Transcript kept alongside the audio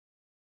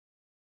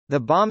The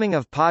bombing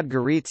of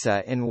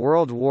Podgorica in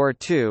World War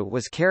II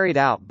was carried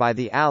out by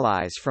the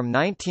Allies from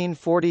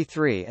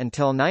 1943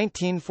 until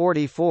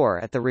 1944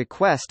 at the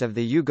request of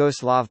the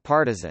Yugoslav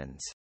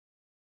partisans.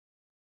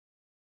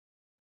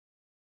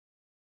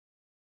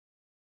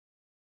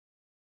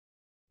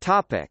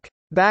 Topic: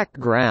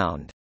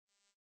 Background.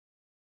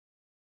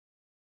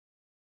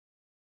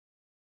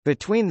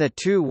 Between the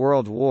two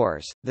world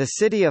wars, the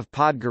city of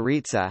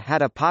Podgorica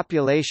had a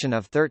population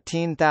of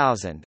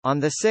 13,000. On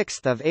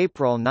 6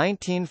 April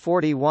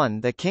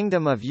 1941, the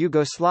Kingdom of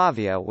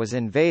Yugoslavia was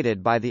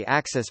invaded by the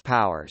Axis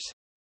powers.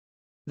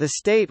 The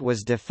state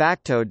was de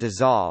facto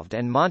dissolved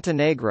and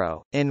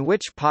Montenegro, in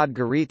which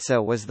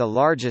Podgorica was the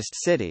largest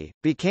city,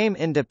 became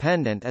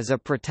independent as a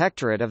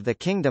protectorate of the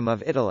Kingdom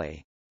of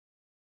Italy.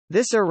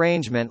 This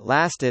arrangement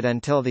lasted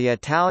until the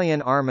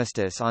Italian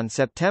armistice on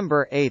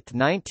September 8,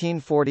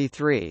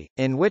 1943,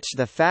 in which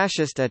the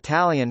fascist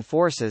Italian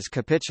forces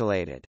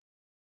capitulated.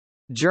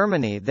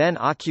 Germany then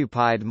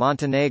occupied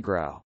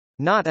Montenegro.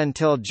 Not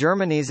until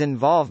Germany's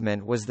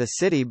involvement was the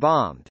city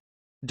bombed.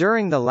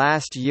 During the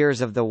last years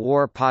of the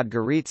war,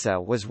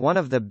 Podgorica was one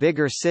of the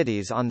bigger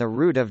cities on the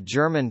route of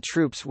German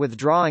troops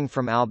withdrawing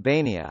from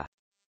Albania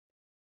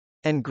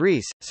and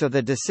Greece, so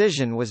the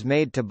decision was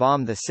made to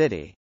bomb the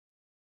city.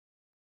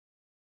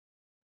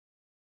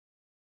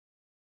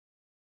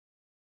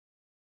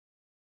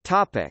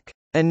 Topic: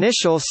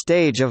 Initial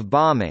stage of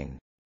bombing.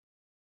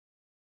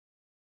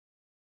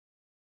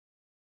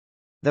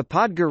 The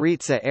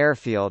Podgorica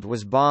airfield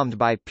was bombed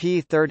by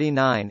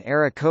P-39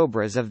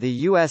 Airacobras of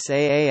the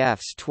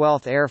USAAF's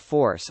 12th Air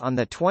Force on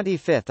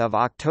 25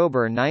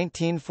 October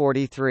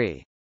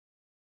 1943.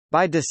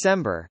 By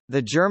December,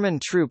 the German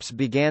troops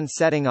began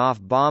setting off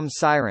bomb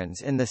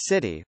sirens in the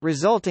city,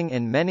 resulting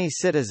in many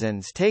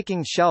citizens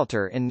taking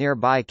shelter in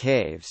nearby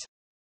caves.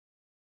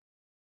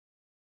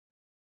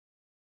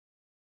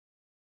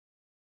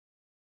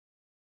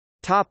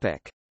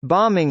 Topic: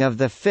 Bombing of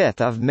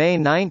 5 May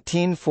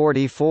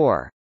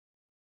 1944.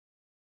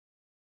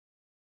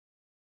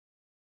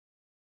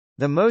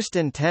 The most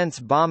intense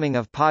bombing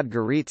of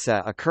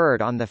Podgorica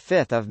occurred on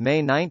 5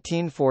 May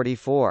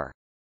 1944.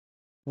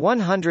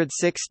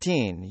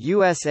 116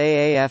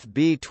 USAAF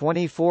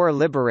B-24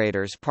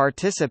 Liberators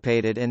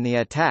participated in the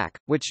attack,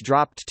 which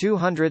dropped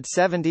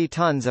 270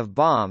 tons of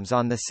bombs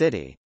on the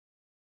city.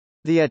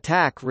 The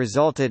attack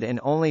resulted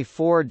in only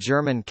 4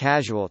 German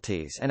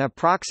casualties and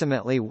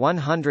approximately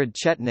 100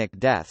 Chetnik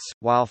deaths,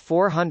 while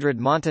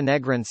 400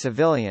 Montenegrin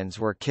civilians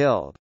were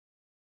killed.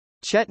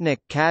 Chetnik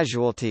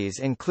casualties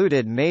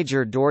included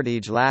Major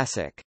Đorđe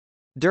Lasić.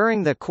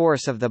 During the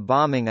course of the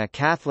bombing, a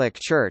Catholic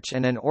church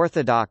and an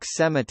Orthodox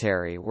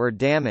cemetery were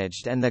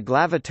damaged and the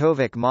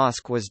Glavatović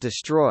Mosque was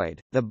destroyed.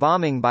 The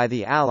bombing by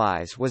the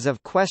Allies was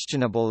of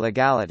questionable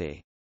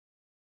legality.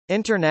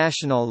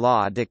 International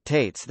law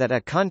dictates that a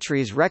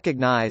country's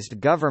recognized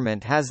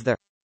government has the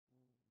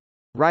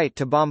right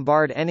to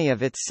bombard any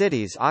of its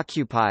cities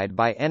occupied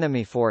by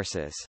enemy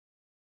forces.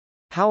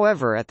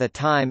 However, at the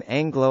time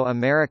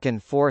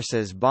Anglo-American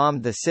forces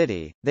bombed the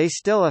city, they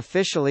still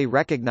officially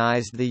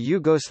recognized the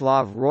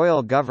Yugoslav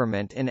royal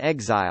government in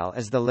exile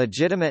as the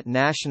legitimate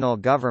national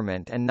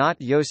government and not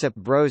Josip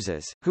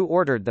Broz, who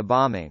ordered the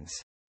bombings.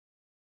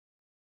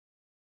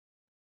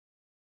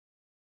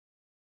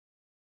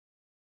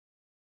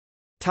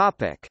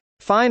 Topic: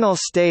 Final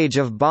stage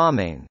of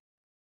bombing.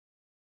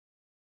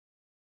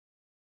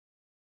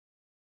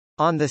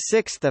 On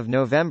 6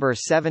 November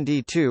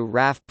 72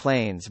 RAF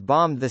planes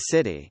bombed the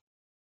city.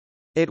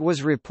 It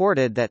was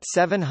reported that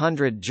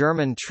 700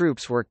 German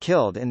troops were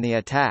killed in the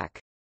attack.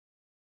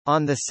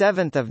 On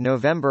 7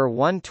 November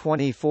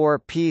 124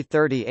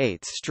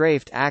 P-38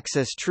 strafed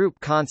Axis troop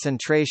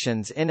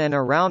concentrations in and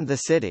around the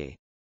city.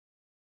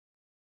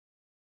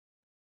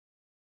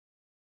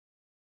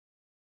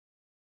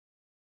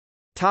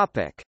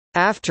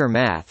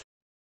 Aftermath.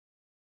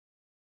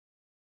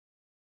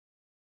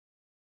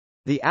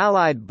 The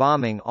Allied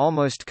bombing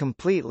almost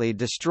completely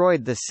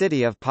destroyed the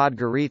city of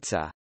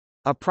Podgorica.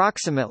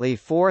 Approximately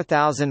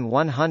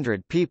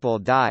 4,100 people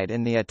died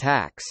in the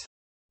attacks.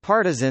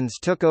 Partisans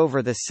took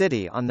over the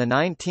city on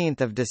 19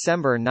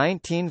 December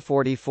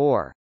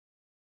 1944.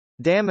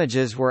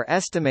 Damages were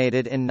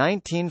estimated in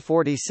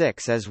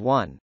 1946 as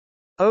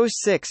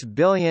 1.06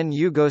 billion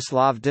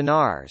Yugoslav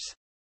dinars.